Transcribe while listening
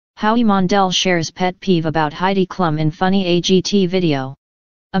Howie Mandel shares pet peeve about Heidi Klum in funny AGT video.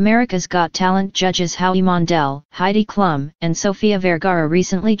 America's Got Talent judges Howie Mandel, Heidi Klum, and Sofia Vergara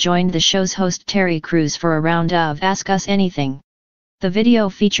recently joined the show's host Terry Crews for a round of Ask Us Anything. The video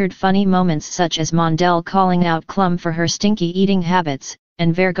featured funny moments such as Mandel calling out Klum for her stinky eating habits,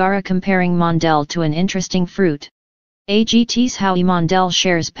 and Vergara comparing Mandel to an interesting fruit. AGT's Howie Mandel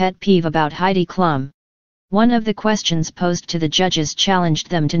shares pet peeve about Heidi Klum. One of the questions posed to the judges challenged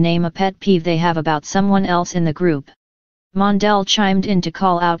them to name a pet peeve they have about someone else in the group. Mandel chimed in to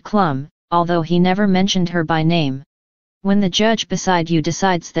call out Klum, although he never mentioned her by name. When the judge beside you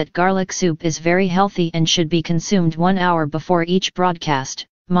decides that garlic soup is very healthy and should be consumed 1 hour before each broadcast,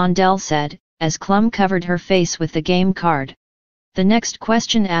 Mandel said, as Klum covered her face with the game card. The next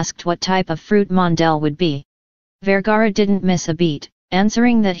question asked what type of fruit Mandel would be. Vergara didn't miss a beat,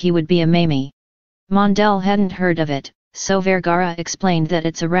 answering that he would be a mamey. Mandel hadn't heard of it, so Vergara explained that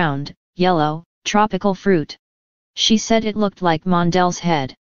it's a round, yellow, tropical fruit. She said it looked like Mandel's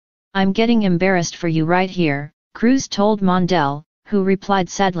head. "I'm getting embarrassed for you right here," Crews told Mandel, who replied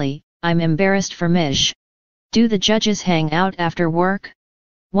sadly, "I'm embarrassed for Mish. Do the judges hang out after work?"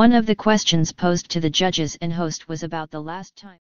 One of the questions posed to the judges and host was about the last time